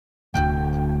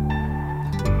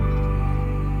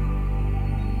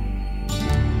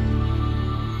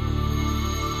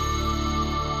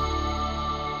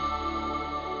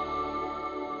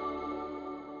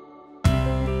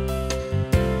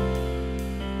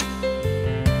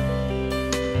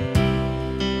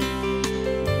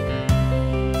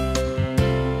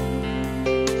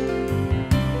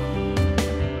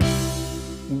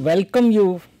welcome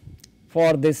you for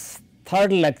this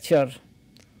third lecture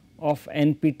of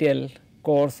NPTEL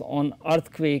course on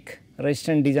earthquake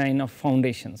resistant design of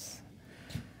foundations.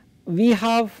 We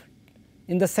have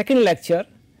in the second lecture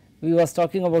we was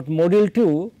talking about module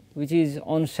 2, which is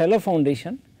on shallow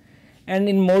foundation, and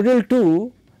in module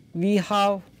 2 we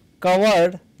have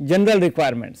covered general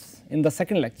requirements in the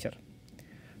second lecture.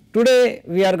 Today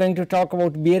we are going to talk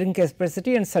about bearing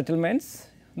capacity and settlements,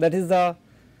 that is the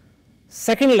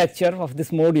second lecture of this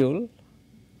module,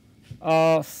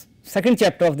 second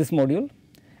chapter of this module,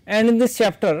 and in this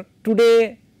chapter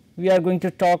today we are going to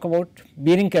talk about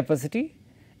bearing capacity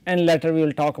and later we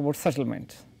will talk about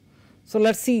settlement. So,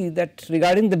 let us see that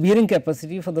regarding the bearing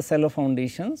capacity for the shallow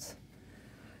foundations.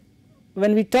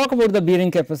 When we talk about the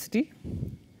bearing capacity,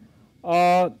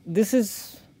 this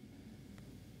is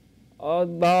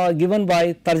given by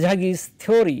Tarjagi's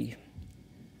theory.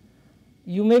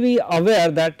 You may be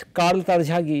aware that Karl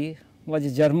Tarjagi was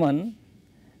a German,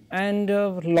 and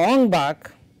long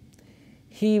back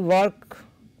he worked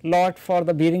lot for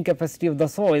the bearing capacity of the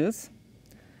soils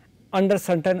under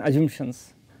certain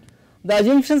assumptions. The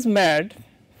assumptions made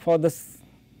for this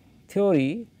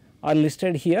theory are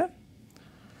listed here,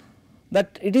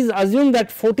 that it is assumed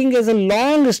that footing is a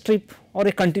long strip or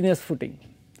a continuous footing.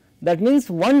 That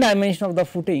means one dimension of the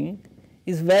footing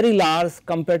is very large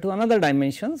compared to another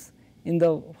dimensions in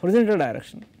the horizontal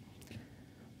direction.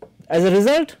 As a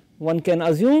result, one can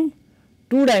assume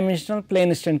two dimensional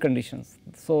plane strain conditions.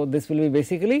 So, this will be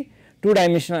basically two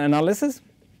dimensional analysis.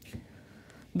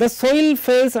 The soil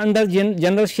fails under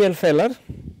general shear failure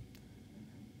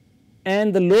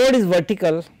and the load is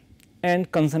vertical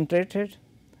and concentrated.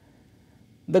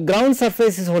 The ground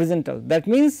surface is horizontal, that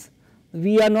means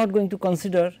we are not going to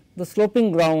consider the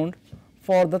sloping ground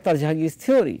for the Tarjagi's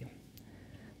theory.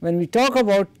 When we talk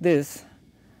about this,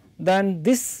 then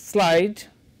this slide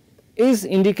is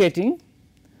indicating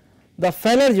the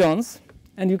failure zones,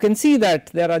 and you can see that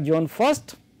there are zone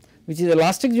first, which is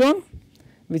elastic zone,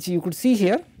 which you could see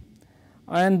here,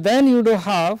 and then you do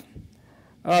have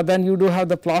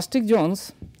the plastic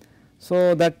zones.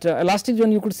 So, that elastic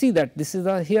zone you could see that this is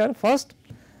the here first,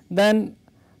 then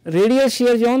radial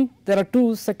shear zone there are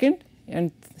two second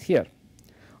and here,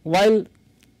 while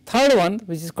third one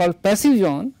which is called passive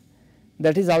zone,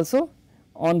 that is also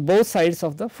on both sides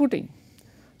of the footing.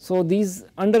 So, these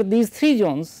under these three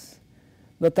zones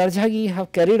the Tarjagi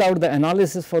have carried out the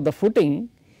analysis for the footing.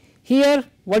 Here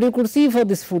what you could see for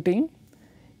this footing,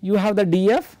 you have the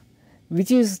df,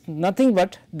 which is nothing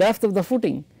but depth of the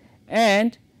footing,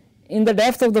 and in the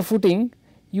depth of the footing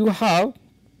you have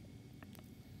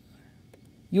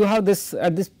this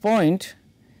at this point,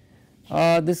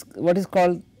 this what is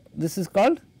called, this is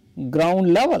called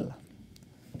ground level.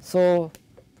 So,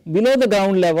 below the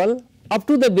ground level up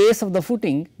to the base of the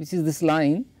footing, which is this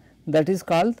line, that is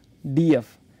called df,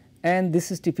 and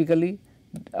this is typically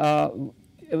a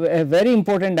very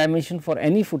important dimension for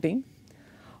any footing,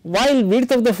 while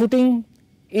width of the footing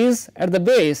is at the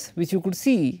base, which you could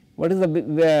see what is the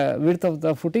width of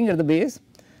the footing at the base,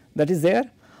 that is there.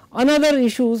 Another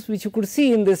issues which you could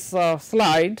see in this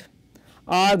slide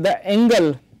are the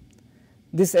angle,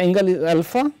 this angle is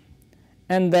alpha,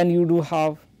 and then you do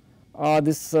have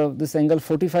this angle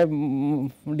 45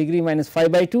 degree minus phi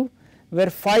by 2, where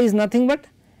phi is nothing but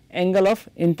angle of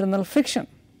internal friction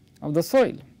of the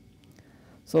soil.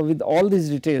 So, with all these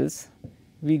details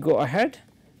we go ahead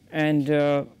and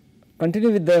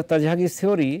continue with the Tarjagi's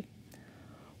theory.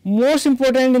 Most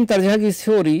important in Tarjagi's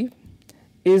theory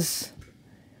is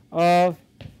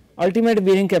ultimate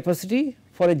bearing capacity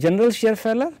for a general shear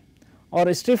failure or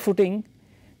a strip footing,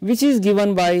 which is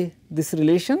given by this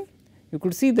relation. You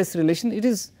could see this relation, it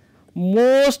is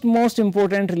most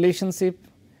important relationship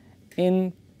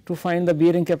in to find the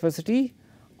bearing capacity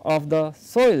of the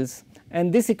soils,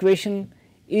 and this equation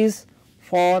is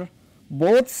for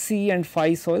both C and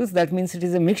phi soils. That means it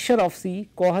is a mixture of C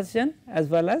cohesion as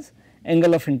well as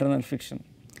angle of internal friction.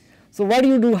 So, what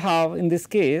you do have in this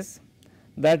case,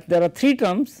 that there are three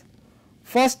terms.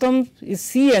 First term is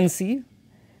CNC,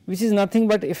 which is nothing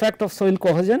but effect of soil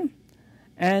cohesion,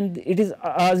 and it is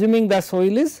assuming the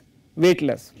soil is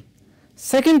weightless.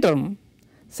 Second term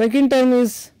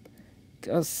is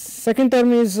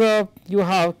you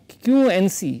have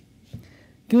QNC,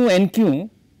 QNQ,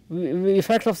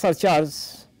 effect of surcharge,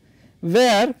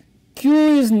 where Q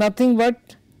is nothing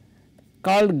but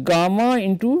called gamma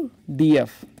into df,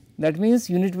 that means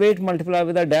unit weight multiplied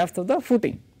with the depth of the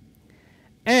footing,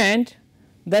 and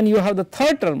then you have the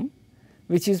third term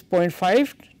which is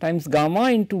 0.5 times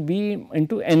gamma into B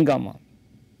into n gamma,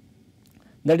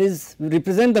 that is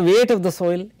represent the weight of the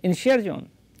soil in shear zone.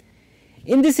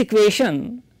 In this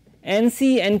equation,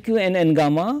 NC, NQ and N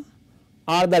gamma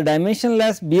are the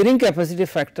dimensionless bearing capacity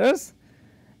factors,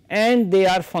 and they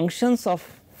are functions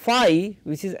of phi,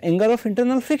 which is angle of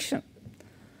internal friction.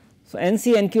 So,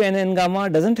 NC, NQ and N gamma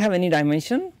does not have any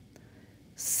dimension.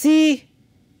 C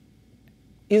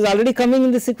is already coming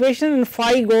in this equation and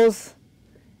phi goes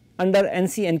under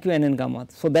NC, NQ and N gamma.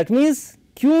 So, that means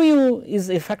QU is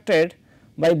affected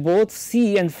by both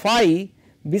C and phi.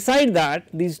 Beside that,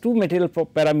 these two material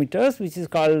parameters, which is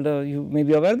called you may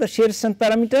be aware, the shear strength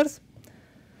parameters.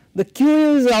 The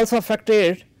QU is also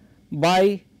affected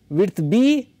by width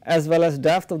B as well as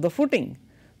depth of the footing.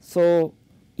 So,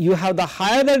 you have the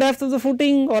higher the depth of the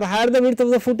footing or higher the width of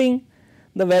the footing,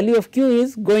 the value of Q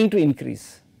is going to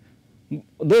increase,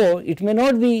 though it may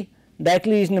not be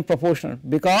directly proportional,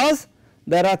 because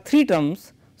there are 3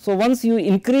 terms. So, once you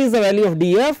increase the value of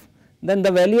df, then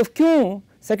the value of Q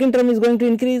second term is going to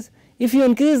increase. If you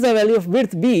increase the value of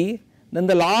width B, then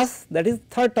the last, that is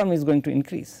third term, is going to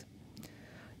increase.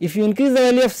 If you increase the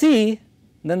value of C,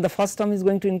 then the first term is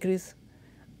going to increase,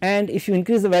 and if you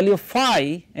increase the value of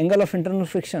phi, angle of internal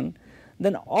friction,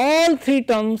 then all 3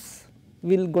 terms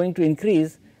will going to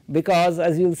increase, because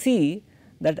as you will see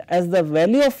that as the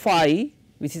value of phi,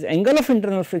 which is angle of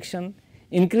internal friction,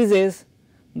 increases,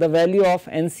 the value of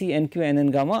NC, NQ and N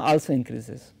gamma also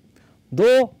increases.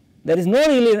 Though there is no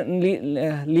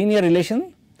linear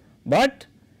relation, but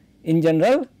in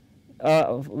general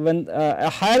when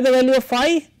higher the value of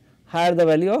phi, higher the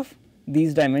value of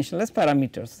these dimensionless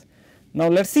parameters. Now,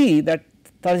 let us see that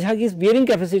Tarjaghi's bearing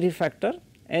capacity factor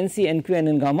NC, NQ and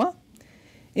N gamma.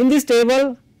 In this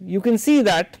table you can see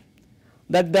that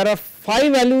there are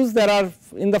 5 values that are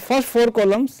in the first 4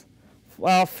 columns.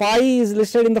 Phi is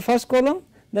listed in the first column,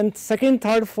 then second,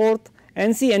 third, fourth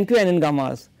NC, NQ and N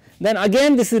gammas, then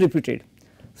again this is repeated.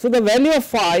 So, the value of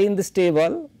phi in this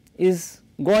table is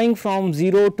going from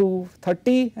 0 to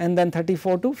 30 and then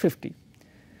 34 to 50.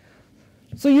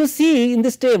 So, you see in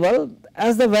this table,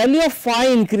 as the value of phi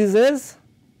increases,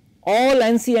 all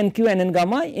NC, NQ and N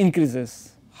gamma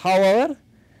increases. However,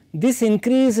 this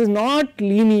increase is not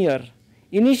linear.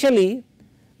 Initially,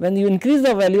 when you increase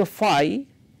the value of phi,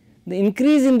 the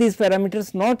increase in these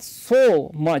parameters not so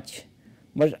much,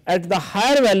 but at the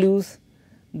higher values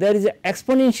there is an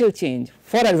exponential change.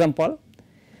 For example,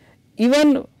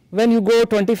 even when you go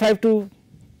 25 to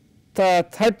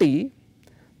 30,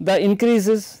 the increase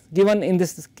is given in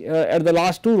this at the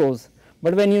last 2 rows,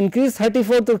 but when you increase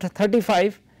 34 to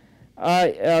 35,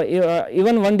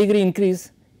 even 1 degree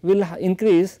increase will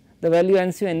increase the value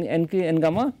NC and NQ N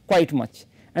gamma quite much.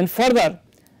 And further,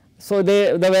 so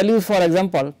the values, for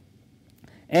example,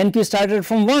 NQ started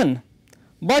from 1,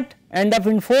 but end up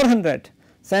in 400,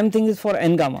 same thing is for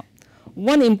N gamma.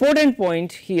 One important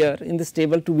point here in this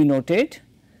table to be noted,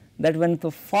 that when the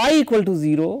phi equal to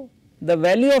 0, the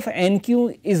value of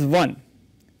NQ is 1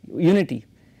 unity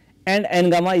and N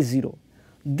gamma is 0.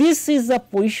 This is the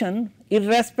position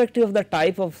irrespective of the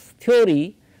type of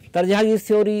theory, Tarjaghi's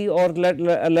theory, or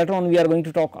later on we are going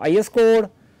to talk IS code.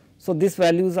 So, these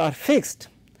values are fixed,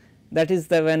 that is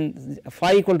the when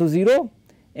phi equal to 0,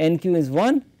 NQ is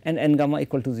 1 and N gamma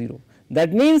equal to 0.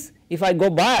 That means, if I go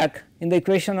back in the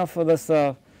equation of this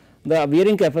the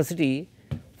bearing capacity,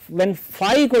 when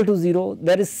phi equal to 0,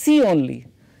 there is C only,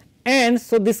 and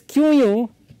so this QU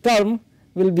term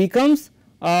will becomes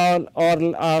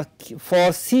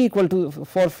for C equal to,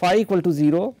 for phi equal to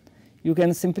 0, you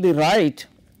can simply write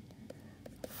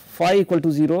phi equal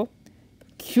to 0,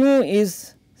 Q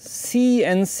is C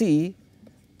N C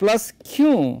plus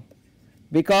Q,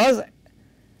 because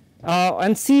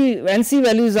and C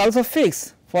value is also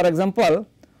fixed. For example,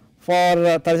 for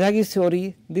Tarjaghi's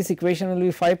theory, this equation will be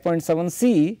 5.7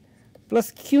 C plus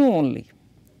Q only,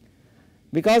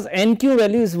 because NQ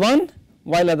value is 1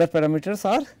 while other parameters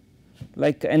are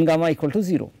like N gamma equal to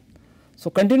 0. So,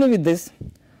 continue with this.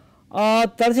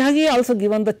 Tarjaghi also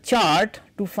given the chart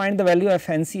to find the value of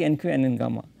NC, NQ and N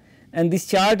gamma, and this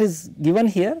chart is given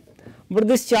here, but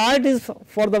this chart is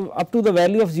for the up to the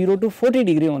value of 0 to 40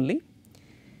 degree only,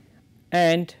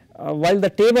 and while the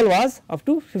table was up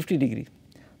to 50 degree.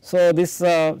 So, this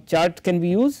chart can be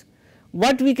used.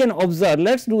 What we can observe,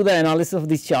 let us do the analysis of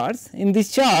these charts. In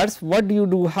these charts, what do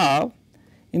you have?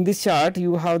 In this chart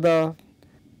you have the,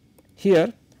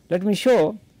 here let me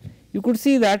show, you could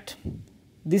see that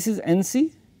this is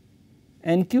NC,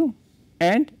 NQ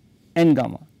and N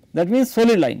gamma, that means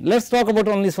solid line. Let us talk about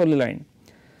only solid line.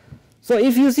 So,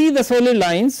 if you see the solid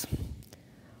lines,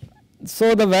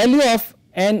 so the value of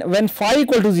N when phi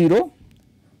equal to 0,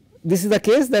 this is the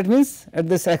case, that means at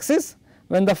this axis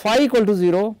when the phi equal to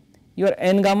 0, your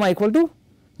N gamma equal to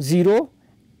 0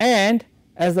 and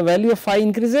as the value of phi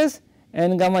increases,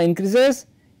 n gamma increases,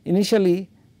 initially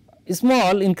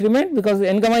small increment because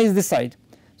n gamma is this side.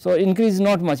 So, increase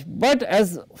not much, but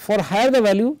as for higher the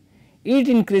value it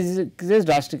increases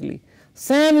drastically.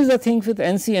 Same is the thing with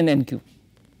NC and NQ.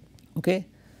 Okay.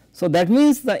 So, that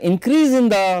means the increase in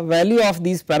the value of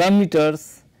these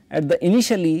parameters at the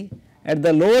initially at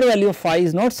the lower value of phi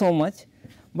is not so much,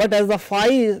 but as the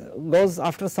phi goes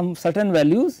after some certain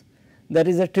values there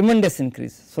is a tremendous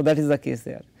increase. So, that is the case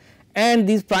there, and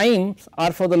these primes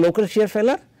are for the local shear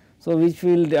failure. So, which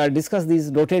we will discuss these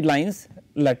dotted lines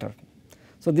later.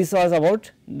 So, this was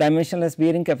about dimensionless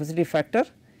bearing capacity factor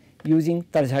using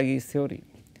Tarjagi's theory.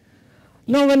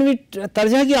 Now, when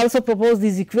Tarjagi also proposed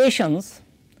these equations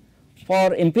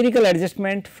for empirical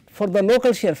adjustment for the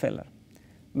local shear failure.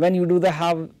 When you do the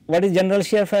what is general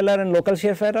shear failure and local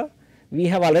shear failure, we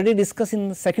have already discussed in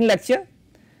the second lecture,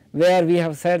 where we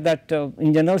have said that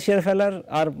in general shear failure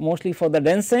are mostly for the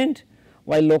dense end,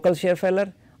 while local shear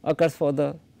failure occurs for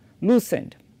the loose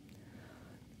end.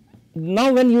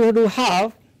 Now, when you do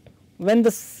have when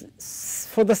the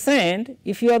for the sand,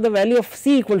 if you have the value of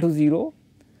C equal to 0,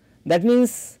 that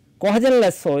means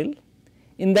cohesionless soil,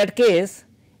 in that case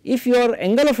if your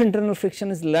angle of internal friction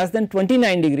is less than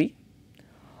 29 degree,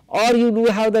 or you do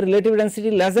have the relative density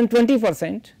less than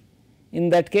 20%, in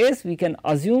that case we can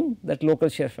assume that local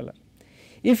shear failure.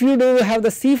 If you do have the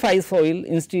C phi soil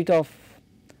instead of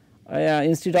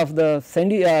the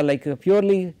sandy like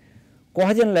purely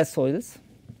cohesionless soils,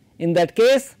 in that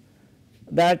case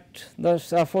that the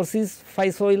for C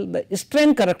phi soil the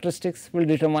strain characteristics will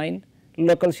determine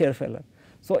local shear failure.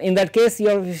 So, in that case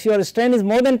if your strain is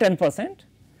more than 10%,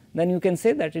 then you can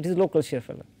say that it is local shear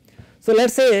failure. So, let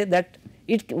us say that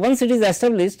once it is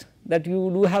established that you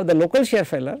do have the local shear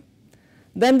failure,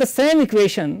 then the same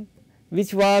equation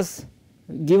which was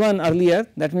given earlier,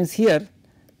 that means here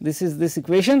this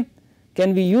equation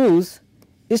can be used,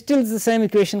 still the same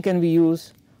equation can be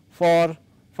used for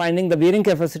finding the bearing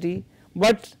capacity,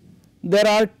 but there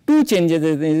are two changes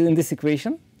in this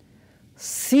equation.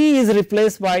 C is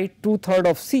replaced by 2/3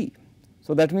 of C.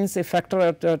 So, that means a factor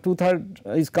at 2/3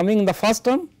 is coming in the first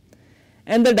term,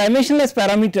 and the dimensionless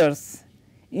parameters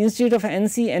instead of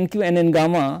NC, NQ and N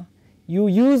gamma you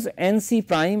use NC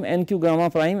prime, NQ gamma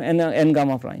prime and N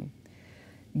gamma prime.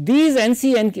 These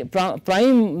NC and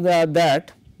prime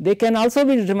that they can also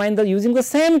be determined using the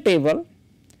same table,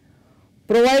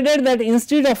 provided that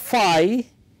instead of phi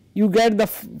you get the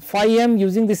phi m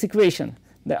using this equation,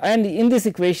 and in this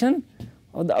equation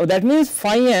that means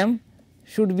phi m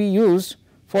should be used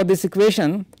for this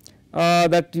equation,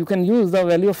 that you can use the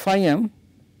value of phi m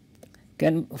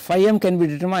can be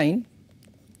determined,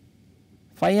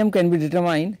 phi m can be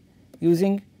determined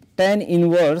using tan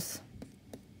inverse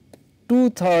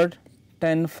 2/3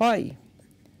 tan phi.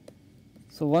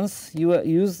 So, once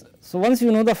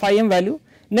you know the phi m value,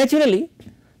 naturally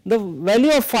the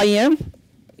value of phi m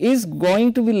is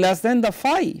going to be less than the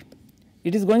phi,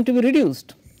 it is going to be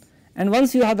reduced, and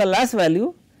once you have the less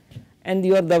value and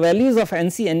the values of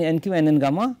NC and NQ and N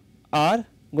gamma are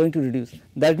going to reduce.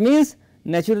 That means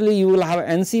naturally you will have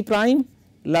NC prime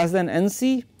less than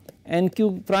NC,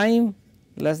 NQ prime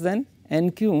less than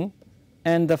NQ,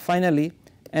 and finally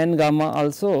N gamma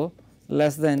also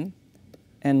less than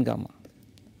N gamma.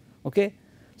 Okay.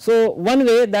 So, one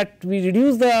way that we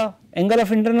reduce the angle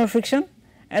of internal friction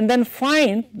and then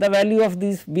find the value of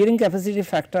this bearing capacity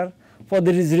factor for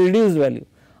this reduced value.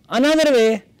 Another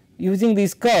way, using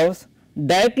these curves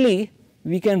directly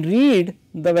we can read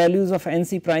the values of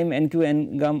NC prime, NQ,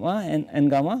 N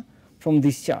gamma from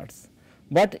these charts.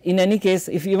 But in any case,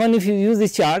 even if you use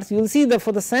these charts, you will see that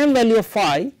for the same value of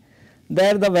phi,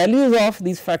 there the values of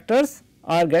these factors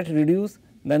are get reduced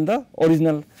than the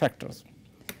original factors.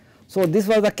 So, this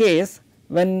was the case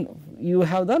when you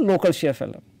have the local shear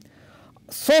failure.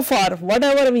 So far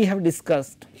whatever we have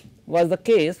discussed was the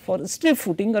case for strip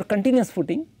footing or continuous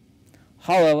footing.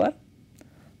 However,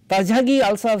 Tarjagi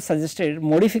also have suggested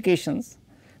modifications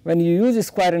when you use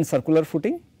square and circular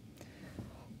footing.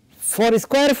 For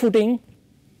square footing,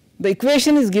 the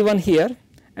equation is given here,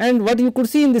 and what you could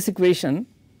see in this equation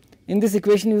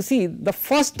you see the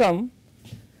first term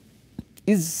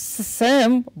is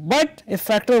same, but a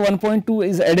factor 1.2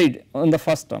 is added on the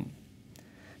first term.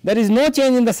 There is no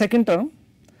change in the second term,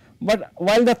 but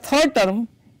while the third term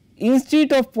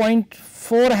instead of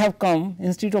 0.4 have come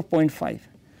instead of 0.5.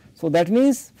 So, that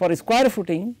means for square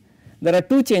footing there are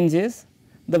two changes.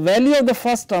 The value of the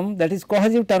first term, that is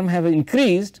cohesive term, have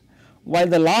increased, while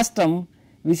the last term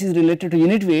which is related to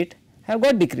unit weight have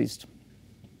got decreased.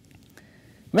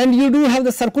 When you do have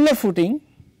the circular footing,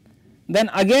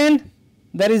 then again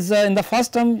there is in the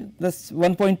first term this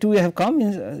 1.2 have come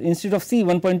instead of C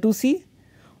 1.2 C,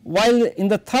 while in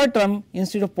the third term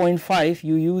instead of 0.5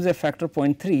 you use a factor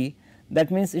 0.3,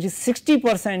 that means it is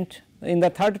 60% in the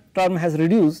third term has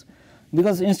reduced,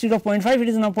 because instead of 0.5 it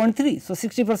is now 0.3. So,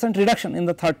 60% reduction in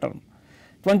the third term,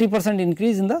 20%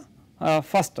 increase in the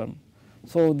first term.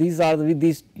 So, these are with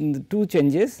these two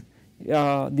changes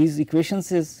these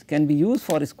equations can be used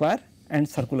for square and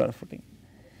circular footing.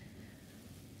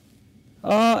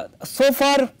 So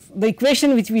far the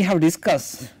equation which we have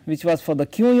discussed, which was for the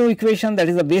QU equation, that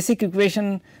is the basic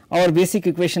equation, our basic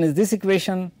equation is this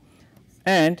equation,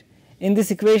 and in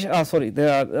this equation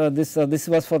this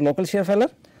was for local shear failure.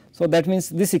 So, that means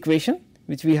this equation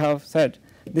which we have said,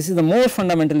 this is the more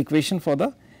fundamental equation for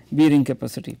the bearing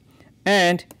capacity,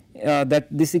 and that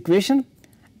this equation,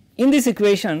 in this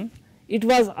equation it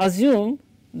was assumed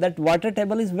that water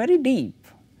table is very deep.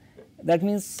 That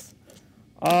means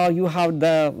you have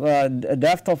the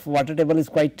depth of water table is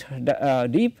quite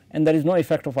deep and there is no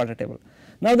effect of water table.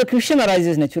 Now, the question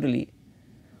arises naturally,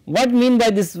 what mean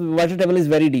by this water table is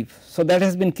very deep? So, that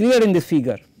has been clear in this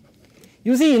figure.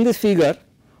 You see in this figure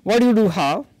what you do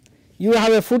have, you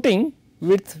have a footing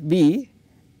width B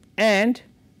and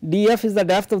df is the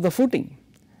depth of the footing.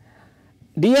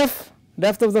 Df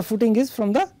depth of the footing is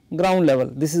from the ground level,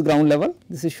 this is ground level,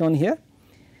 this is shown here,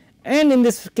 and in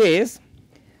this case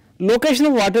location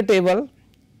of water table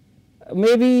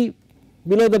may be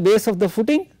below the base of the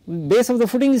footing, base of the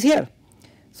footing is here.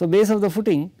 So, base of the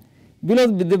footing, below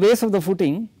the base of the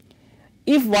footing,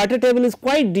 if water table is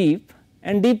quite deep,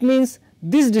 and deep means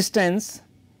this distance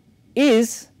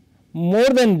is more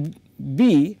than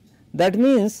B, that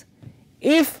means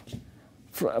if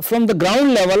from the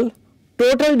ground level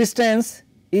total distance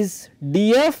is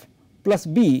df plus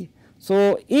B.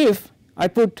 So, if I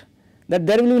put that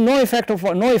there will be no effect of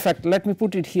let me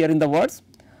put it here in the words,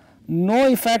 no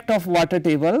effect of water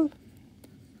table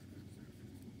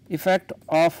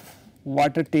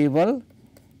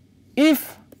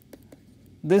if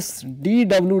this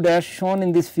dw dash shown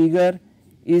in this figure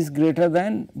is greater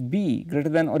than B, greater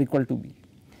than or equal to B.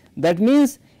 That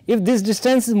means if this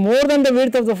distance is more than the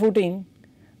width of the footing,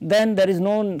 then there is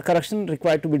no correction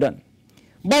required to be done.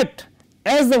 But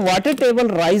as the water table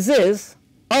rises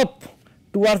up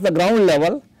towards the ground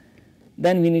level,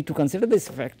 then we need to consider this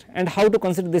effect, and how to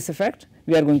consider this effect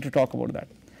we are going to talk about that.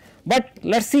 But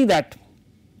let us see that,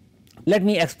 let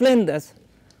me explain this.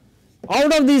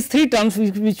 Out of these three terms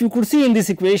which you could see in this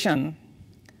equation,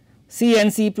 C n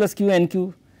C plus Q n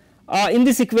Q, in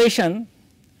this equation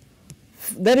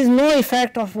there is no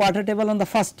effect of water table on the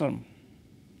first term,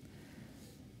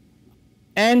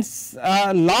 and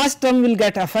last term will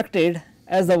get affected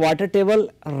as the water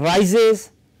table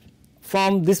rises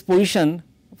from this position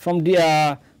from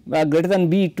greater than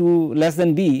B to less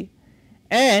than B,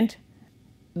 and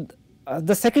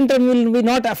the second term will be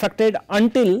not affected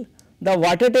until the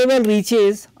water table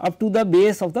reaches up to the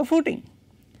base of the footing.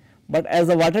 But as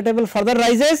the water table further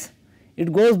rises,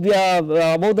 it goes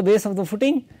above the base of the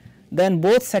footing, then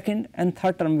both second and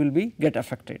third term will be get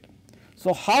affected.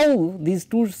 So, how these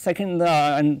two second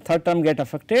and third term get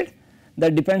affected,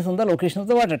 that depends on the location of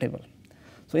the water table.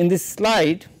 So, in this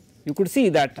slide you could see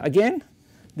that again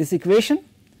this equation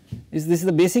this is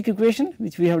the basic equation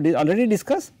which we have already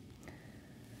discussed.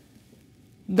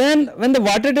 Then when the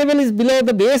water table is below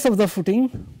the base of the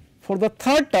footing, for the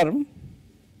third term,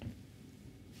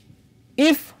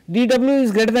 if dw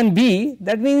is greater than B,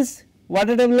 that means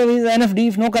water table is NFD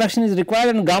if no correction is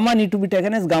required, and gamma need to be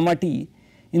taken as gamma t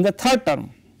in the third term.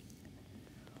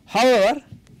 However,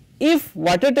 if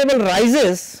water table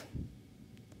rises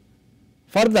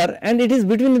further and it is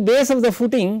between the base of the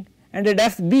footing and a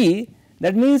depth B,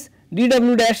 that means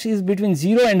dw dash is between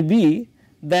 0 and B,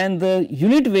 then the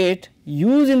unit weight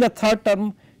used in the third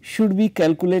term should be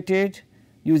calculated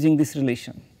using this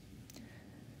relation.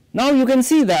 Now, you can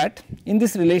see that in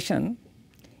this relation,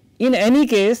 in any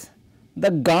case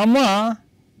the gamma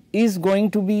is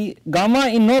going to be, gamma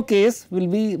in no case will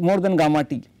be more than gamma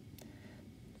t.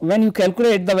 When you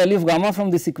calculate the value of gamma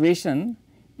from this equation,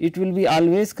 it will be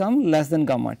always come less than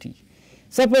gamma t.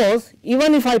 Suppose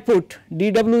even if I put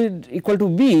dw equal to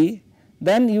B,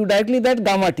 then you directly that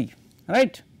gamma t,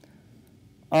 right.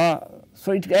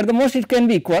 So, at the most it can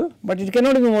be equal, but it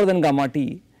cannot be more than gamma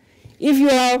t. If you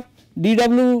have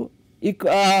dw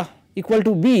equal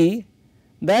to B,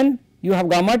 then you have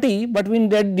gamma t, but when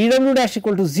that dw dash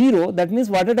equal to 0, that means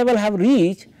water table have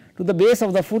reached to the base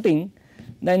of the footing,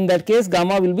 then in that case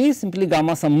gamma will be simply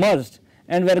gamma submerged,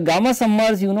 and where gamma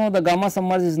submerged, you know, the gamma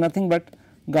submerged is nothing but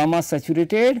gamma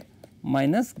saturated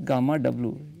minus gamma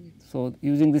w. So,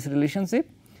 using this relationship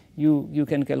you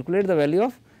can calculate the value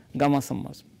of gamma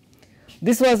submerged.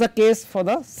 This was the case for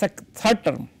the third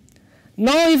term.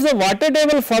 Now, if the water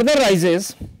table further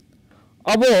rises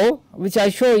above, which I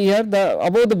show here,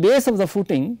 above the base of the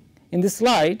footing in this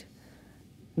slide,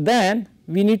 then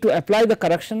we need to apply the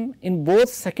correction in both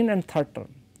second and third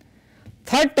term.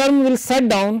 Third term will shut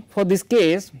down for this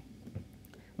case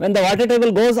when the water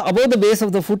table goes above the base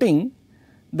of the footing,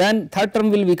 then third term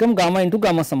will become gamma into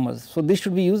gamma submerged. So, this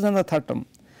should be used in the third term.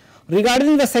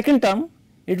 Regarding the second term,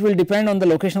 it will depend on the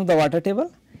location of the water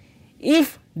table.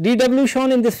 If dW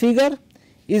shown in this figure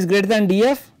is greater than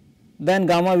dF, then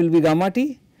gamma will be gamma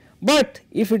t, but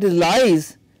if it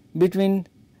lies between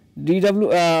between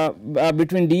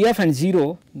dF and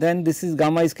 0, then this is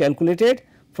gamma is calculated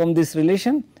from this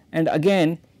relation, and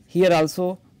again here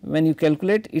also when you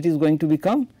calculate it is going to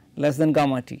become less than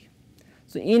gamma t.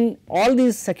 So, in all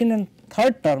these second and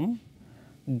third term,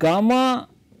 gamma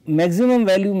maximum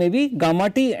value may be gamma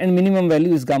t and minimum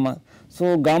value is gamma.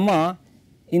 So, gamma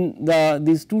in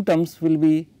these two terms will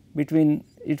be between,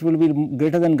 it will be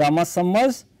greater than gamma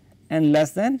submerged and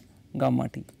less than gamma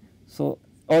t. So,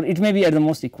 or it may be at the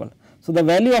most equal. So, the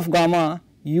value of gamma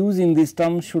used in this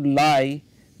term should lie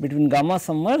between gamma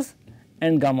submerged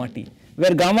and gamma t,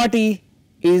 where gamma t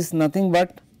is nothing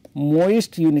but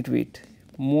moist unit weight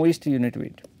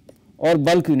or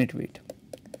bulk unit weight.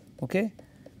 Okay.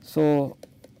 So,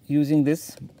 using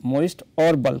this moist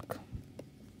or bulk.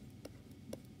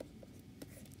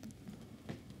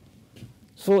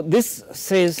 So, this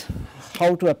says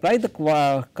how to apply the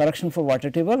correction for water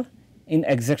table in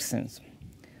exact sense.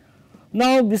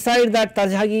 Now, beside that,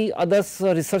 Tarjagi, others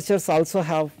researchers also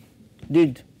have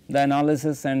did the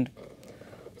analysis, and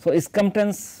so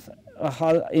Iscomten's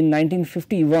in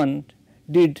 1951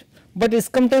 did, but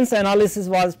Iscomten's analysis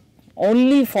was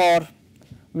only for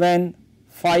when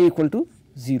phi equal to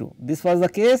 0. This was the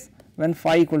case when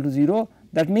phi equal to 0,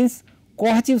 that means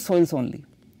cohesive soils only.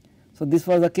 So, this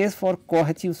was the case for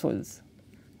cohesive soils,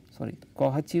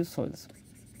 cohesive soils.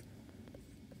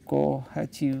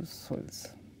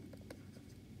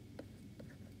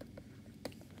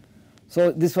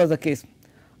 So, this was the case,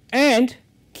 and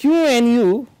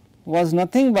QNU was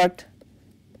nothing but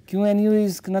QNU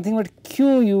is nothing but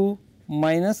QU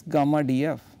minus gamma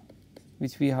dF,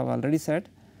 which we have already said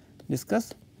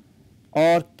discussed,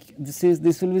 or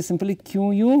this will be simply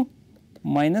QU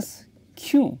minus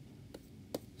Q.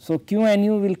 So,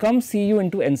 QNU will come CU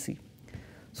into NC.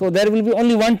 So, there will be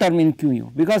only one term in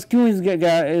QU, because Q is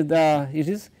it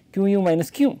is QU minus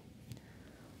Q.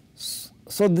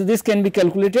 So, this can be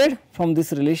calculated from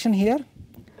this relation here,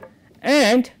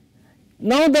 and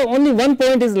now the only one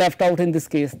point is left out in this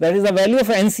case, that is the value of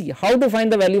NC. How to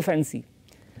find the value of NC?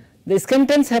 The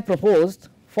Iscomtens have proposed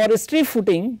for a strip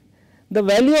footing, the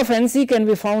value of NC can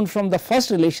be found from the first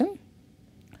relation,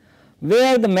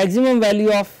 where the maximum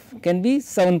value of can be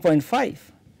 7.5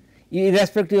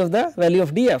 irrespective of the value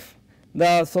of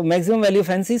dF. So, maximum value of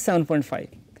NC is 7.5,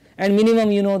 and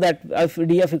minimum you know that if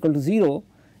dF equal to 0,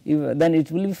 then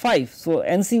it will be 5. So,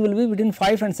 NC will be between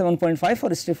 5 and 7.5 for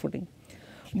a strip footing.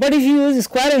 But if you use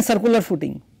square and circular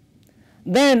footing,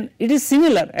 then it is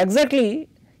similar exactly.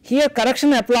 Here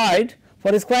correction applied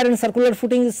for square and circular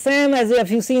footing is same as if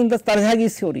you see in the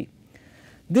Tarjagi's theory.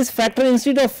 This factor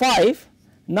instead of 5,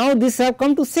 now this have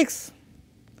come to 6,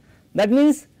 that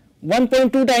means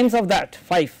 1.2 times of that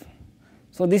 5.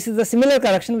 So, this is the similar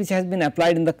correction which has been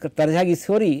applied in the Tarjagi's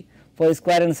theory for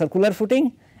square and circular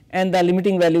footing, and the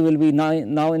limiting value will be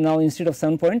now instead of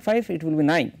 7.5 it will be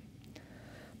 9.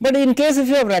 But in case if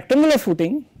you have rectangular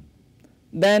footing,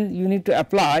 then you need to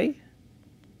apply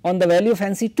on the value of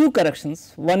NC two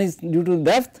corrections. One is due to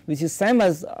depth, which is same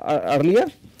as earlier,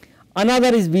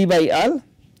 another is B by L,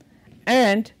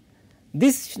 and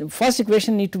this first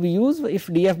equation need to be used if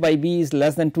dF by B is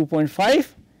less than 2.5,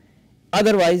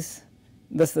 otherwise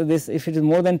this if it is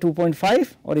more than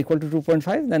 2.5 or equal to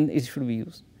 2.5, then it should be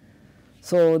used.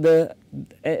 So, the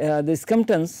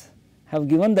Iscomtens have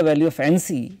given the value of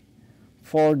NC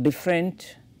for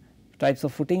different types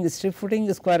of footing, strip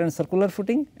footing, square and circular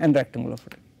footing, and rectangular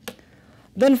footing.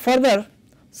 Then further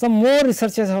some more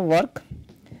researchers have worked.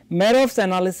 Maroff's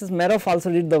analysis, Maroff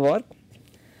also did the work.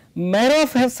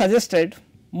 Maroff has suggested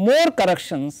more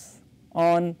corrections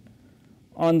on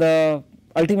the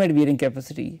ultimate bearing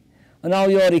capacity. Now,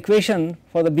 your equation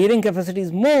for the bearing capacity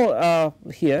is more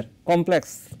here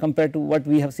complex compared to what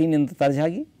we have seen in the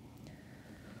Tarjagi.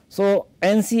 So,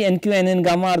 NC, NQ, NN,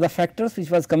 gamma are the factors which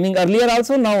was coming earlier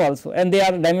also, now also, and they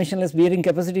are dimensionless bearing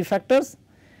capacity factors,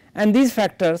 and these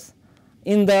factors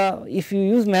in the, if you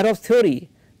use Maroff's theory,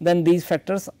 then these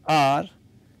factors are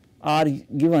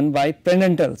given by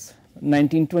pendantals,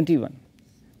 1921.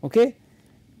 Okay?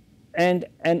 And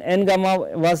n gamma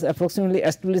was approximately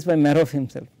established by Marov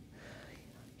himself.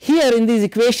 Here in this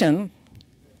equation,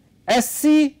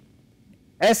 SC,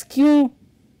 SQ,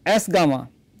 S gamma,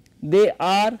 they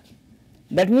are,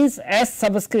 that means S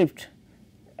subscript,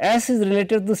 S is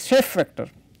related to shape factor,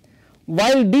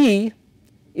 while D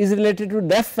is related to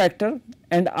depth factor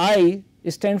and I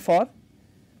stand for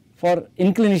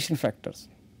inclination factors.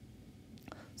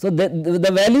 So,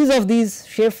 the values of these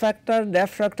shape factor,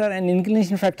 depth factor and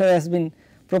inclination factor has been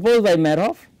proposed by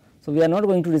Marov. So, we are not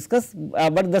going to discuss,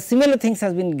 but the similar things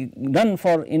has been done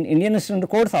for in Indian standard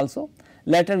codes also.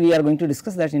 Later we are going to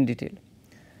discuss that in detail.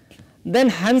 Then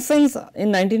Hansen's in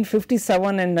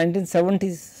 1957 and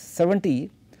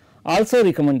 1970 also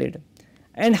recommended,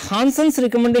 and Hansen's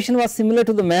recommendation was similar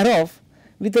to the Marov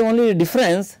with only a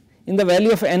difference in the value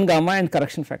of n gamma and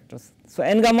correction factors. So,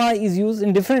 n gamma is used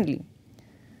indifferently.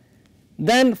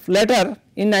 Then later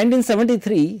in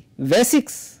 1973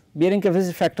 Wesik's bearing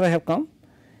capacity factor have come,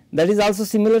 that is also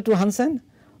similar to Hansen,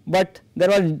 but there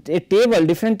was a table,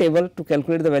 different table to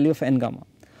calculate the value of n gamma.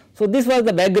 So, this was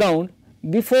the background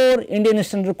before Indian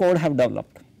standard code have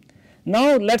developed.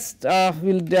 Now, let us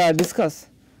we will discuss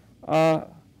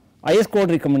IS code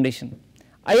recommendation.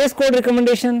 IS code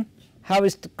recommendation have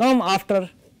come after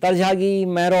Tarjagi,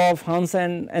 Marov,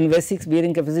 Hansen and Wesik's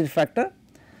bearing capacity factor.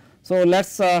 So, let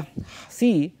us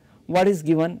see what is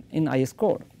given in IS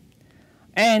code,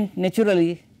 and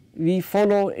naturally we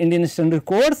follow Indian standard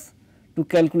codes to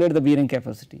calculate the bearing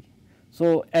capacity.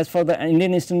 So, as for the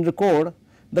Indian standard code,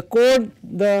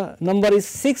 the number is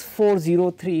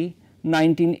 6403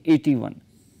 1981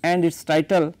 and its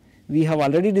title we have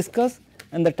already discussed,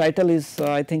 and the title is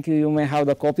I think you may have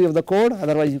the copy of the code,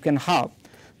 otherwise you can have.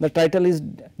 The title is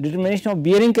determination of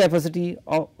bearing capacity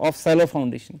of shallow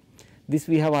foundation. This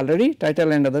we have already,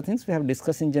 title and other things we have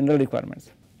discussed in general requirements.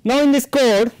 Now, in this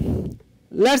code,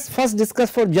 let us first discuss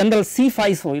for general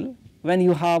C-phi soil, when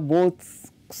you have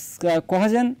both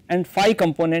cohesion and phi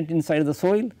component inside the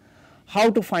soil, how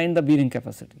to find the bearing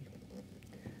capacity.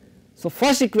 So,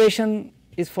 first equation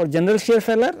is for general shear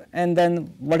failure, and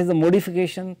then what is the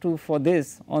modification for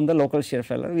this on the local shear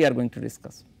failure we are going to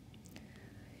discuss.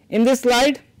 In this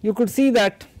slide you could see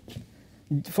that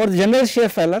for the general shear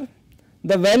failure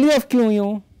the value of Q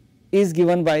mu is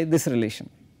given by this relation,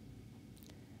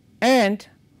 and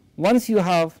once you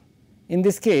have in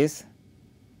this case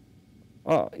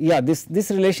this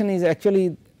relation is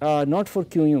actually not for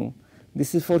Q u,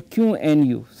 this is for Q n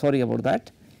u, sorry about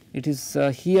that, it is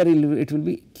here it will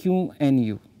be Q n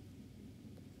u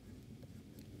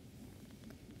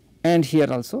and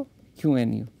here also Q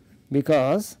n u,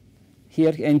 because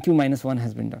here n q minus 1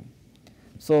 has been done.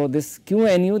 So, this Q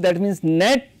n u, that means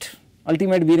net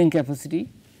ultimate bearing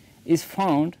capacity is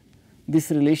found this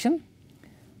relation,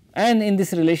 and in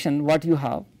this relation what you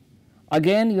have,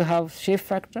 again you have shape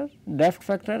factor, depth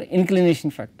factor,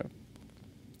 inclination factor.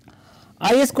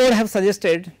 IS code have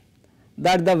suggested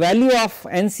that the value of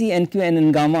NC, NQ and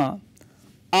N gamma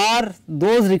are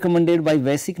those recommended by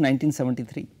Wesik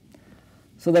 1973.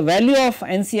 So, the value of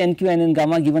NC, NQ and N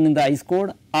gamma given in the IS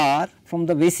code are from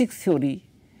the basic theory,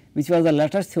 which was the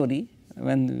latest theory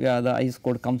when the IS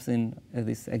code comes in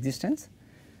this existence,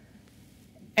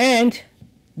 and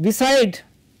beside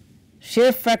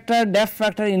shape factor, depth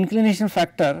factor, inclination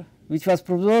factor, which was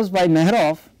proposed by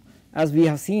Marov, as we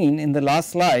have seen in the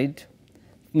last slide,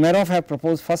 Marov have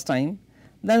proposed first time,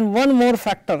 then one more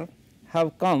factor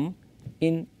have come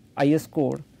in IS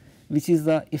code, which is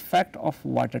the effect of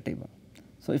water table.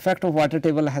 So, effect of water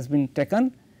table has been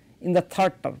taken in the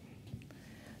third term.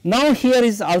 Now, here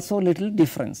is also little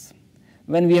difference.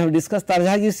 When we have discussed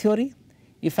Tarjagi's theory,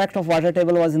 effect of water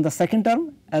table was in the second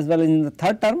term as well as in the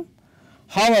third term.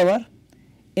 However,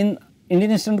 in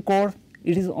Indian standard code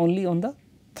it is only on the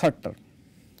third term.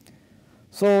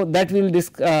 So, that we will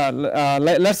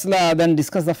let us then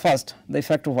discuss the first, the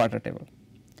effect of water table.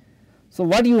 So,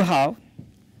 what you have,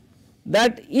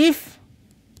 that if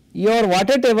your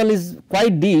water table is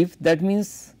quite deep, that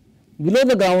means below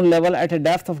the ground level at a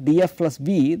depth of df plus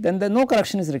b, then no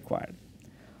correction is required.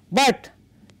 But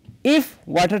if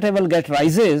water table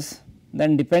rises,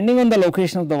 then depending on the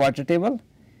location of the water table,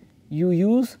 you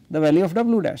use the value of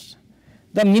W dash.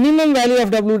 The minimum value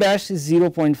of W dash is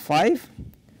 0.5,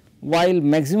 while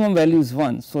maximum value is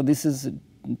 1. So, this is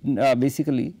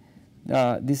basically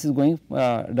this is going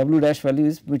W dash value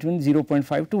is between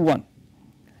 0.5 to 1.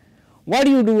 What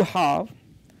you do have,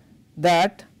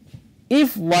 that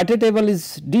if water table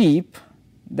is deep,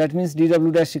 that means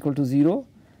dW dash equal to 0,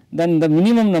 then the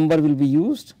minimum number will be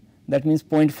used, that means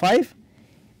 0.5.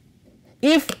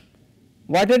 If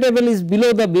water table is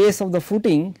below the base of the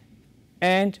footing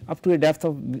and up to a depth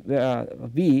of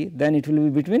b, then it will be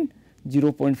between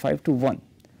 0.5 to 1.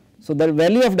 So, the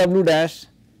value of W dash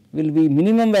will be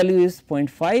minimum value is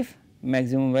 0.5,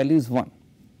 maximum value is 1.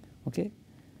 Okay.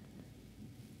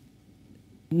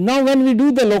 Now, when we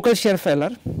do the local shear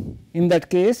failure, in that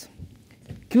case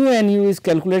QNU is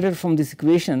calculated from this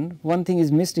equation. One thing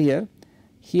is missed here.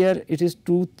 Here it is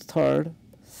 2/3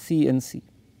 C and C,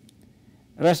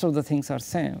 rest of the things are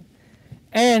same,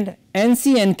 and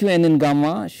NC, NQ, NN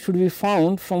gamma should be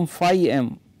found from phi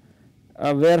m,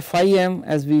 where phi m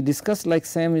as we discussed like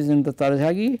same is in the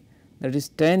Tarjagi, that is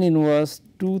tan inverse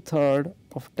 2/3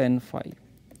 of tan phi.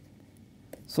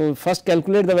 So, first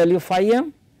calculate the value of phi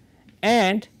m,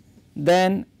 and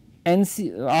then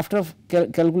NC after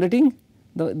calculating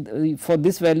for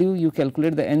this value you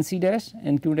calculate the NC dash,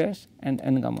 NQ dash and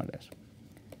N gamma dash.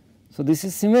 So, this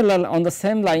is similar on the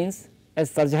same lines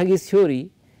as Tarjagi's theory,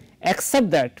 except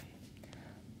that,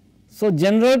 so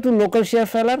general to local shear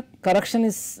failure correction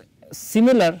is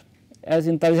similar as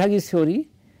in Tarjagi's theory,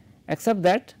 except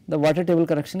that the water table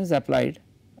correction is applied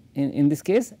in this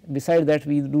case. Beside that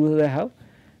we do have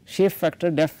shape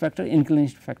factor, depth factor,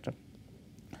 inclination factor.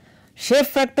 Shape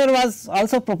factor was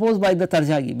also proposed by the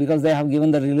Tarjagi, because they have given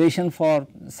the relation for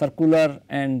circular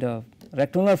and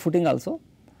rectangular footing also,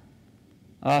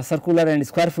 circular and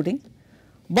square footing,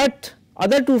 but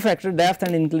other two factors, depth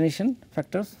and inclination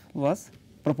factors, was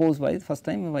proposed by first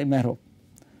time by Maheshwari.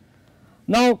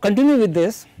 Now, continue with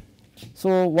this.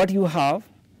 So, what you have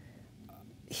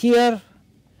here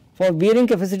for bearing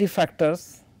capacity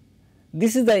factors,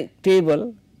 this is the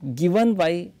table given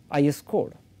by IS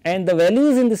code, and the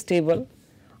values in this table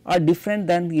are different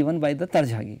than given by the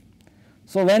Tarjagi.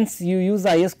 So, once you use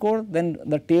the IS code, then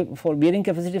the table for bearing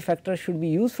capacity factor should be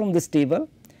used from this table,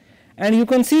 and you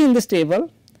can see in this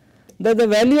table that the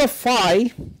value of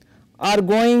phi are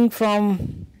going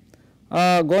from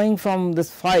this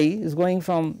phi is going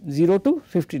from 0 to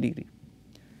 50 degree,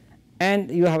 and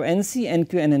you have NC,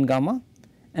 NQ, NN gamma,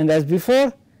 and as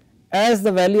before, as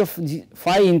the value of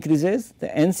phi increases, the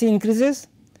NC increases,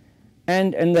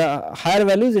 and the higher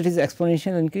values it is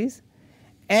exponential increase.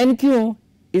 NQ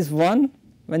is 1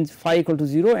 when phi equal to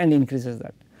 0 and increases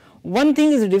that. One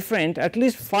thing is different, at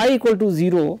least phi equal to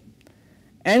 0,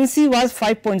 NC was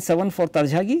 5.7 for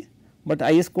Tarjagi, but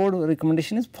IS code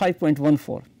recommendation is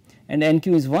 5.14, and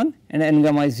NQ is 1 and N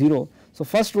gamma is 0. So,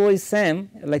 first row is same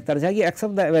like Tarjagi,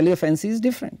 except the value of NC is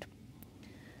different.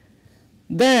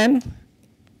 Then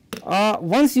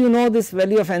once you know this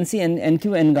value of NC and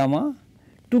NQ, N gamma,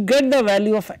 to get the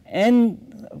value of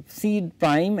NC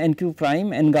prime, NQ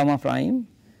prime, N gamma prime,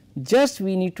 just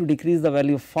we need to decrease the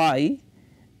value of phi,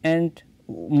 and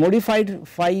modified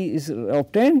phi is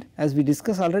obtained as we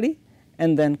discussed already,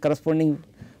 and then corresponding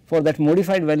for that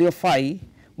modified value of phi,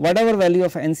 whatever value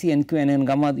of NC, NQ and N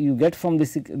gamma you get from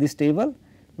this table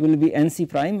will be NC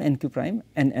prime, NQ prime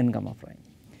and N gamma prime.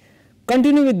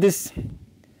 Continue with this,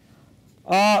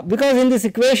 because in this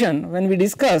equation when we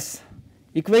discuss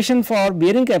equation for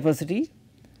bearing capacity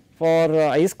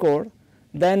for IS code,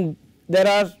 then there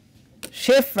are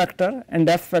shape factor and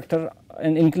depth factor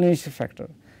and inclination factor.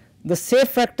 The shape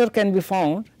factor can be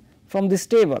found from this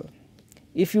table.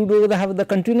 If you do have the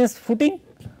continuous footing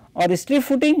or straight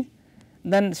footing,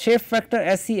 then shape factor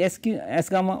SC, SQ, S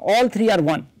gamma all three are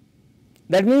 1.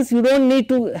 That means you do not need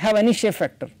to have any shape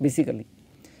factor basically.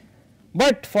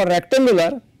 But for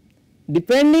rectangular,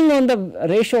 depending on the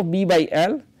ratio of B by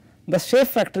L, the shape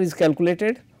factor is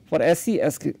calculated for SC,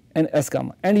 SQ and S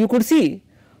gamma, and you could see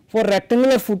for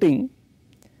rectangular footing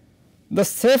the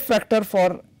shape factor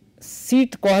for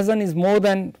seat cohesion is more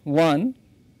than 1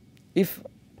 if,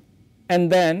 and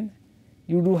then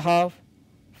you do have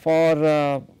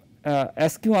for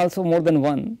SQ also more than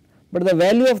 1, but the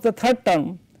value of the third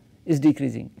term is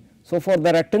decreasing. So, for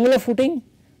the rectangular footing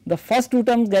the first two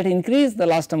terms get increased, the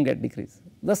last term get decreased.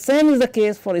 The same is the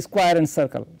case for square and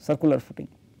circular footing,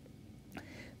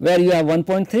 where you have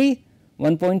 1.3,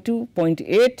 1.2,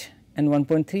 0.8 and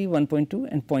 1.3,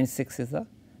 1.2 and 0.6 is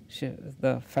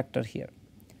the factor here.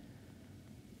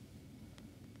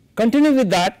 Continue with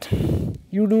that,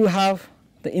 you do have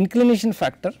the inclination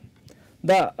factor,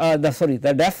 the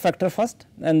depth factor first,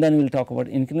 and then we will talk about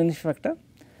inclination factor.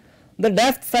 The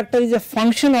depth factor is a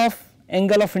function of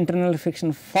angle of internal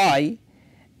friction phi,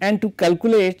 and to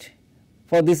calculate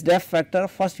for this depth factor,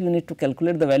 first you need to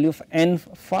calculate the value of n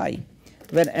phi,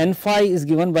 where n phi is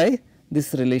given by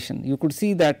this relation. You could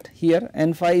see that here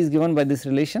n phi is given by this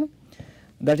relation,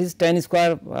 that is tan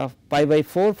square pi by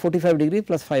 4, 45 degree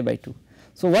plus phi by 2.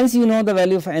 So, once you know the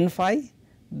value of n phi,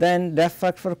 then depth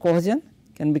factor for cohesion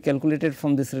can be calculated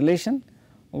from this relation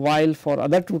while for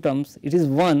other two terms it is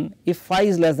 1 if phi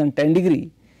is less than 10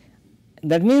 degree.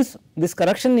 That means, this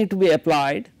correction need to be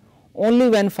applied only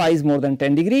when phi is more than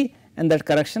 10 degree, and that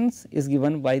corrections is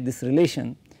given by this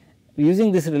relation.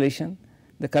 Using this relation,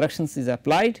 the corrections is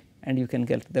applied and you can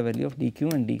get the value of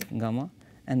dq and d gamma,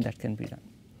 and that can be done.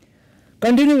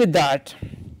 Continue with that.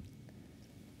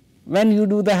 When you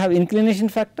do the have inclination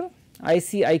factor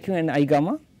IC, IQ and I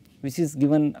gamma, which is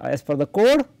given as per the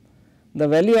code, the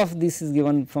value of this is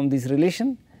given from this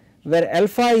relation, where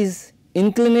alpha is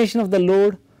inclination of the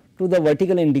load to the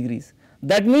vertical in degrees.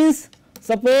 That means,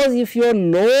 suppose if your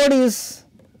load is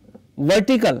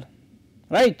vertical,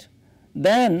 right,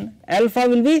 then alpha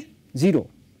will be 0,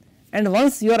 and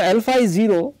once your alpha is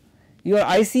 0, your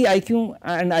IC, IQ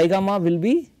and I gamma will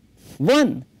be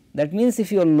 1. That means,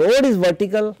 if your load is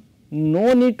vertical,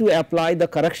 no need to apply the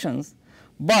corrections,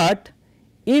 but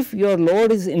if your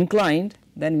load is inclined,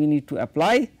 then we need to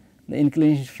apply the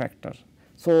inclination factor.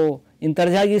 So, in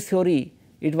Tarjagi's theory,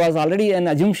 it was already an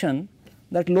assumption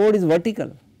that load is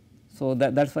vertical. So,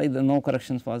 that is why the no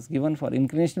corrections was given for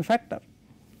inclination factor.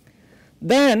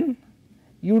 Then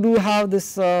you do have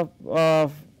this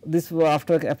this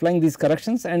after applying these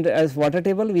corrections, and as water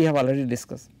table we have already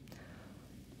discussed.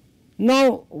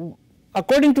 Now,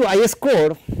 according to IS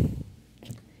code,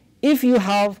 if you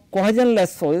have cohesionless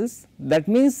soils, that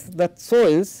means that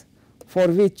soils for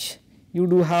which you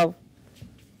do have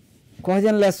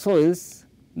cohesionless soils,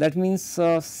 that means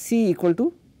C equal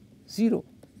to 0,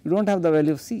 you do not have the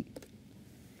value of C.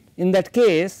 In that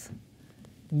case,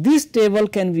 this table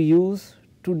can be used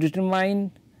to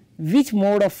determine which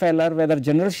mode of failure, whether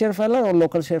general shear failure or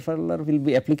local shear failure will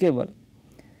be applicable.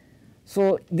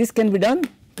 So, this can be done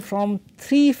from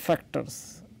 3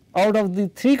 factors. Out of the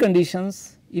 3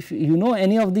 conditions, if you know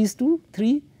any of these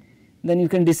 3, then you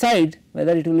can decide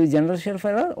whether it will be general shear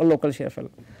failure or local shear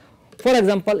failure. For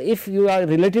example, if your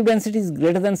relative density is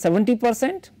greater than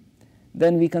 70%,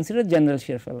 then we consider general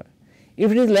shear failure.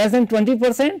 If it is less than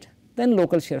 20%, then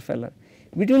local shear failure.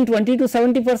 Between 20 to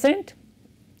 70%,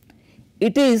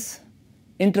 it is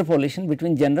interpolation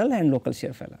between general and local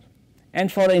shear failure.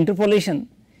 And for interpolation,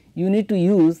 you need to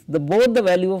use both the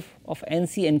value of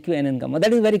NC, NQ and N gamma.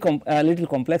 That is very little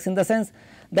complex, in the sense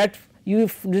that you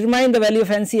determine the value of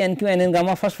NC, NQ and N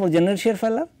gamma first for general shear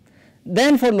failure,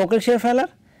 then for local shear failure,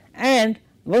 and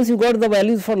once you got the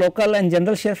values for local and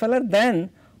general shear failure, then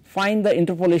find the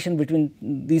interpolation between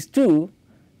these 2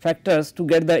 factors to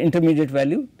get the intermediate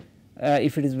value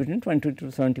if it is between 20 to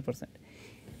 70%.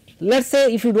 Let us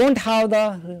say if you do not have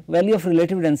the value of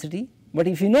relative density, but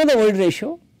if you know the void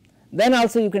ratio, then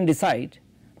also you can decide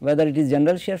whether it is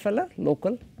general shear failure,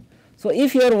 local. So,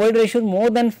 if your void ratio is more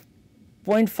than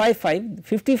 0.55,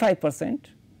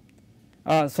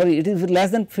 55%, sorry, it is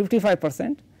less than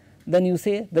 55%, then you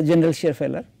say the general shear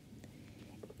failure.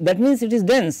 That means it is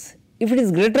dense. If it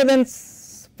is greater than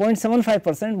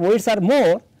 0.75%, voids are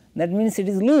more, that means it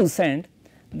is loose, and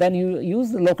then you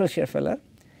use the local shear failure.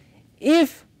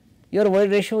 If your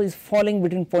void ratio is falling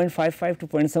between 0.55 to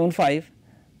 0.75,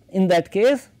 in that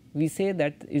case we say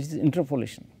that it is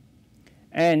interpolation.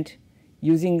 And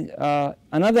using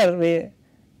another way,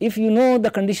 if you know the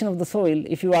condition of the soil,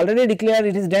 if you already declare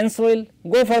it is dense soil,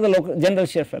 go for the local general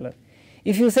shear failure.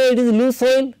 If you say it is loose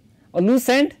soil or loose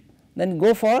sand, then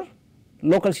go for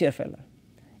local shear failure.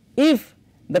 If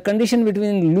the condition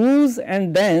between loose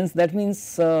and dense, that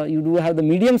means you do have the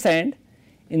medium sand,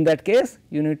 in that case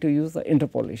you need to use the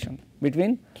interpolation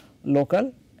between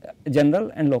local,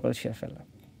 general and local shear failure.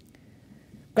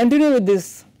 Continue with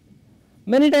this.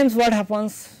 Many times what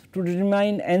happens, to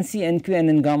determine NC, NQ and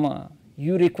N gamma,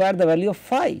 you require the value of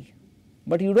phi,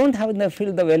 but you do not have in the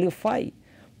field the value of phi,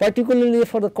 particularly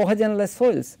for the cohesionless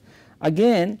soils.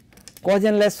 Again,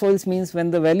 cohesionless soils means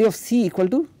when the value of C equal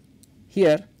to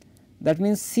here, that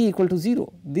means C equal to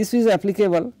 0. This is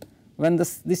applicable when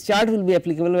this chart will be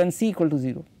applicable when C equal to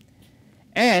 0,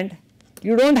 and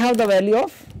you do not have the value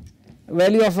of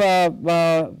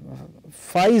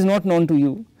phi is not known to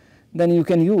you, then you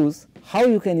can use, how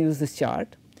you can use this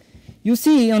chart. You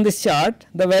see on this chart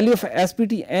the value of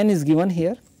SPT n is given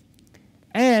here,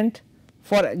 and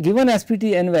for given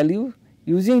SPT n value,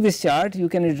 using this chart you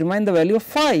can determine the value of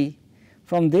phi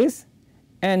from this,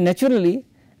 and naturally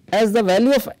as the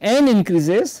value of n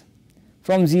increases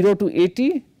from 0 to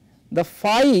 80, the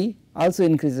phi also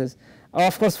increases.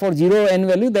 Of course, for 0 n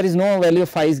value there is no value of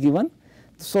phi is given.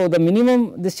 So, the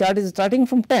minimum, this chart is starting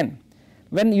from 10.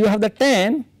 When you have the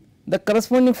 10, the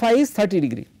corresponding phi is 30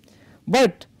 degree,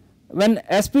 but when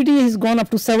SPT is gone up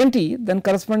to 70, then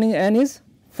corresponding n is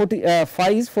 40, phi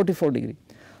is 44 degree.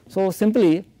 So,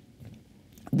 simply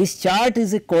this chart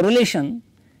is a correlation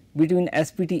between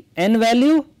SPT n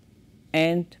value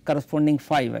and corresponding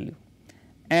phi value,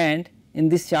 and in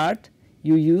this chart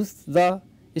you use the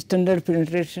standard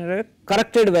penetration rate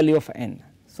corrected value of n.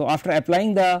 So, after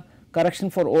applying the correction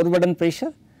for overburden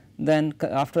pressure, then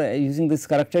after using this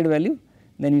corrected value,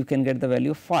 then you can get the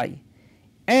value of phi,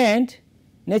 and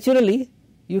naturally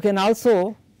you can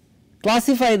also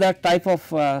classify the type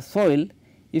of soil.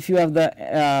 If you have the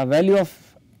value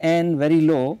of n very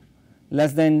low,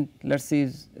 less than, let us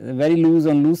say very loose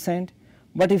on loose sand,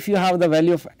 but if you have the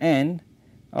value of n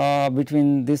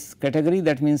between this category,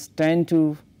 that means 10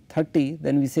 to 30,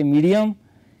 then we say medium.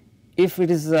 If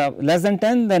it is less than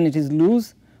 10, then it is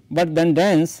loose, but then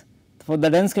dense. For the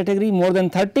dense category more than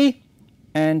 30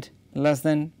 and less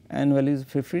than n value is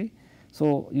 50.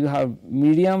 So, you have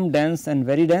medium, dense and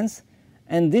very dense,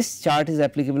 and this chart is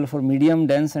applicable for medium,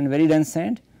 dense and very dense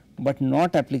sand, but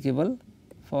not applicable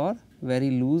for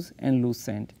very loose and loose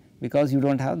sand, because you do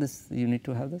not have this, you need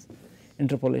to have this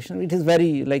interpolation. It is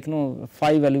very like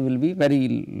phi value will be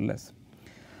very less.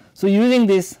 So, using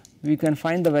this we can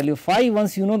find the value of phi.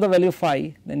 Once you know the value of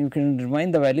phi, then you can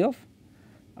determine the value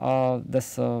of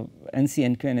this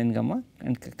NC, NQ and N gamma,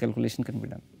 and calculation can be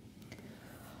done.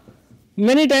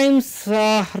 Many times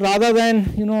rather than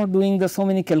doing the so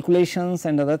many calculations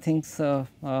and other things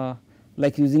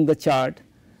like using the chart,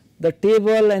 the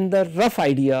table and the rough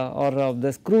idea or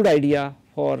the crude idea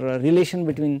for relation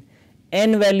between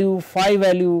n value, phi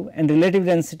value and relative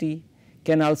density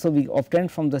can also be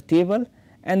obtained from the table,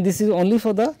 and this is only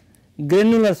for the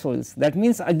granular soils. That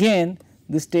means again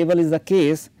this table is the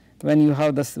case when you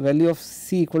have this value of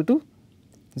C equal to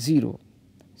 0.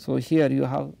 So, here you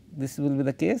have this will be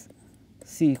the case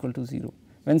C equal to 0.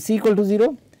 When C equal to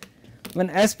 0, when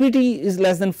SPT is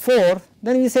less than 4,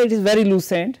 then we say it is very loose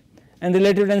sand and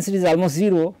relative density is almost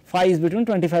 0, phi is between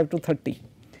 25 to 30.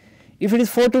 If it is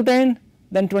 4 to 10,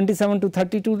 then 27 to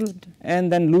 32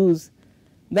 and then loose.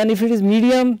 Then if it is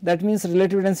medium, that means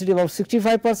relative density about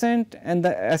 65% and the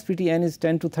SPT n is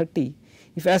 10 to 30.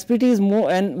 If SPT is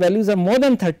more and values are more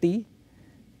than 30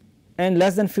 and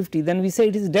less than 50, then we say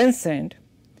it is dense sand,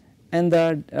 and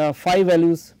the phi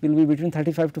values will be between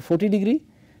 35 to 40 degree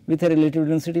with a relative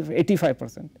density of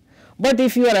 85%. But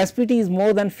if your SPT is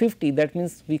more than 50, that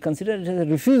means we consider it as a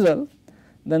refusal,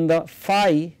 then the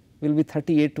phi will be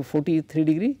 38 to 43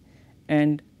 degree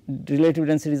and relative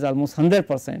density is almost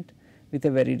 100% with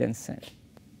a very dense sand.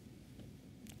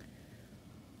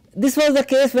 This was the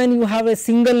case when you have a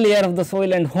single layer of the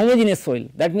soil and homogeneous soil,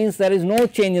 that means there is no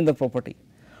change in the property.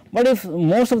 But if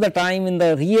most of the time in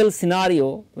the real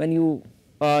scenario, when you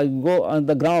go on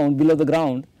the ground, below the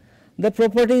ground, the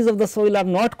properties of the soil are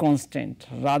not constant,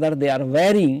 rather they are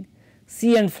varying,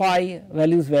 C and phi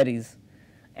values varies,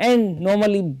 and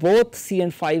normally both C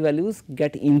and phi values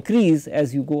get increased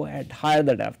as you go at higher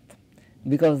the depth,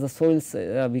 because the soils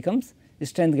becomes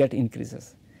strength get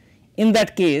increases. In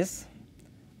that case,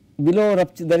 below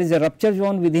rupture, there is a rupture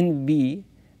zone within B,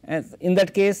 as in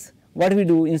that case what we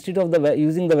do, instead of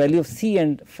using the value of C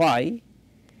and phi,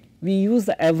 we use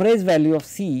the average value of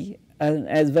C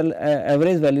as well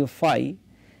average value of phi.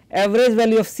 Average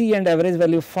value of C and average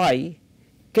value of phi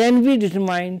can be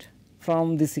determined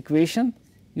from this equation.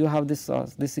 You have this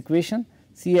equation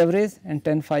C average and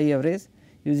 10 phi average.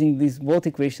 Using these both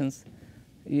equations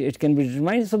it can be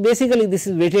determined. So, basically this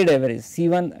is weighted average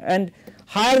C1, and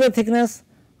higher the thickness,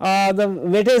 the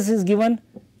weightage is given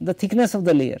the thickness of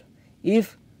the layer.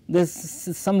 If this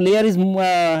some layer is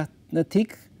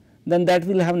thick, then that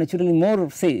will have naturally more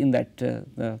say in that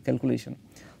calculation.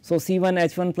 So, C1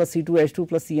 H1 plus C2 H2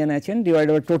 plus Cn Hn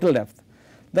divided by total depth.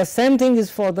 The same thing is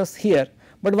for this here,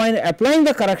 but when applying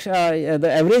the correction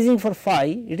the averaging for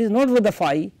phi, it is not with the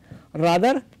phi,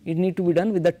 rather it need to be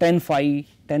done with the 10 phi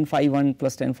 1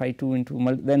 plus 10 phi 2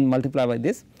 into then multiply by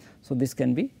this. So, this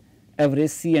can be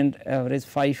average C and average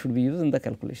phi should be used in the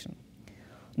calculation.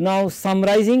 Now,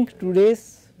 summarizing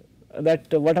today's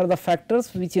that what are the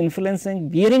factors which influencing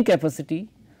bearing capacity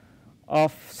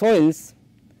of soils,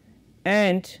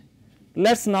 and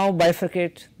let us now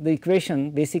bifurcate the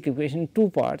equation, basic equation in two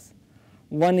parts.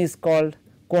 One is called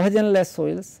cohesionless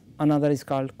soils, another is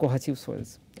called cohesive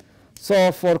soils.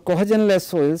 So, for cohesionless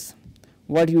soils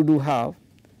what you do have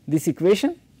this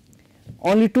equation,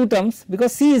 only two terms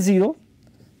because C is 0.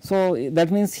 So,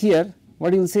 that means here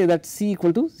what you will say that C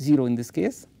equal to 0 in this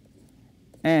case,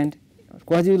 and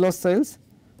cohesive soils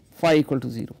phi equal to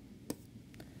 0.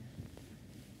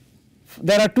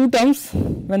 There are two terms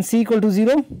when C equal to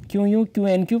 0, Q u Q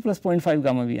n q plus 0.5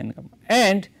 gamma V n gamma,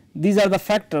 and these are the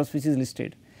factors which is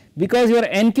listed, because your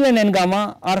n q and n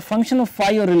gamma are function of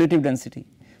phi or relative density.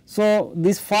 So,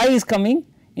 this phi is coming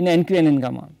in n q and n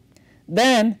gamma.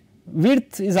 Then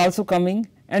width is also coming,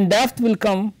 and depth will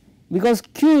come, because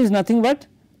Q is nothing but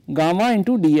gamma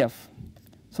into df.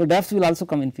 So, depth will also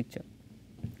come in picture.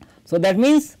 So, that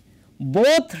means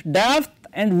both depth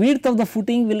and width of the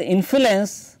footing will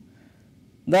influence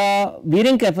the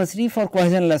bearing capacity for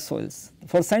cohesionless soils,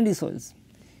 for sandy soils.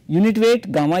 Unit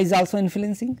weight gamma is also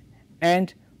influencing,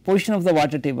 and position of the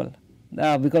water table,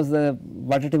 because the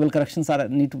water table corrections are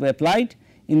need to be applied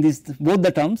in these both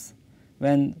the terms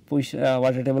when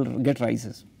water table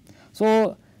rises.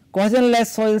 So, cohesionless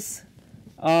soils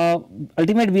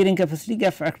ultimate bearing capacity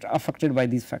get affected by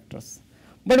these factors.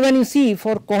 But when you see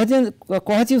for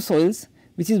cohesive soils,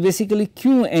 which is basically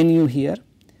Q Nu here,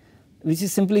 which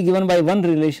is simply given by one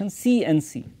relation C and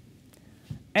C,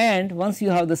 and once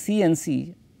you have the C and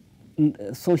C,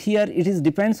 so here it is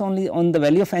depends only on the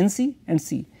value of Nc and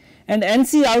C, and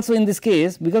Nc also in this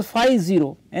case, because phi is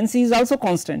 0, Nc is also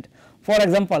constant. For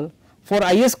example, for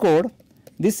IS code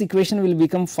this equation will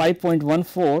become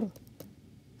 5.14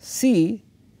 C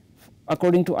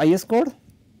according to IS code,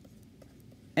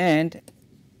 and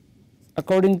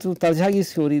according to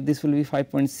Tarjagi's theory this will be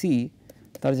 5.C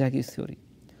Tarjagi's theory.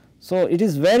 So, it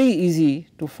is very easy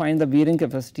to find the bearing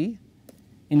capacity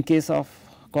in case of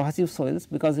cohesive soils,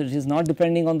 because it is not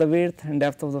depending on the width and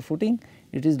depth of the footing,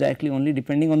 it is directly only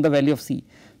depending on the value of C.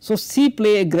 So, C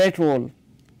play a great role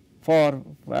for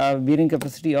bearing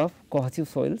capacity of cohesive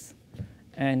soils,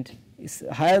 and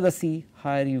higher the C,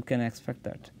 higher you can expect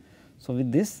that. So,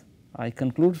 with this I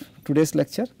conclude today's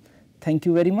lecture. Thank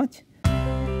you very much.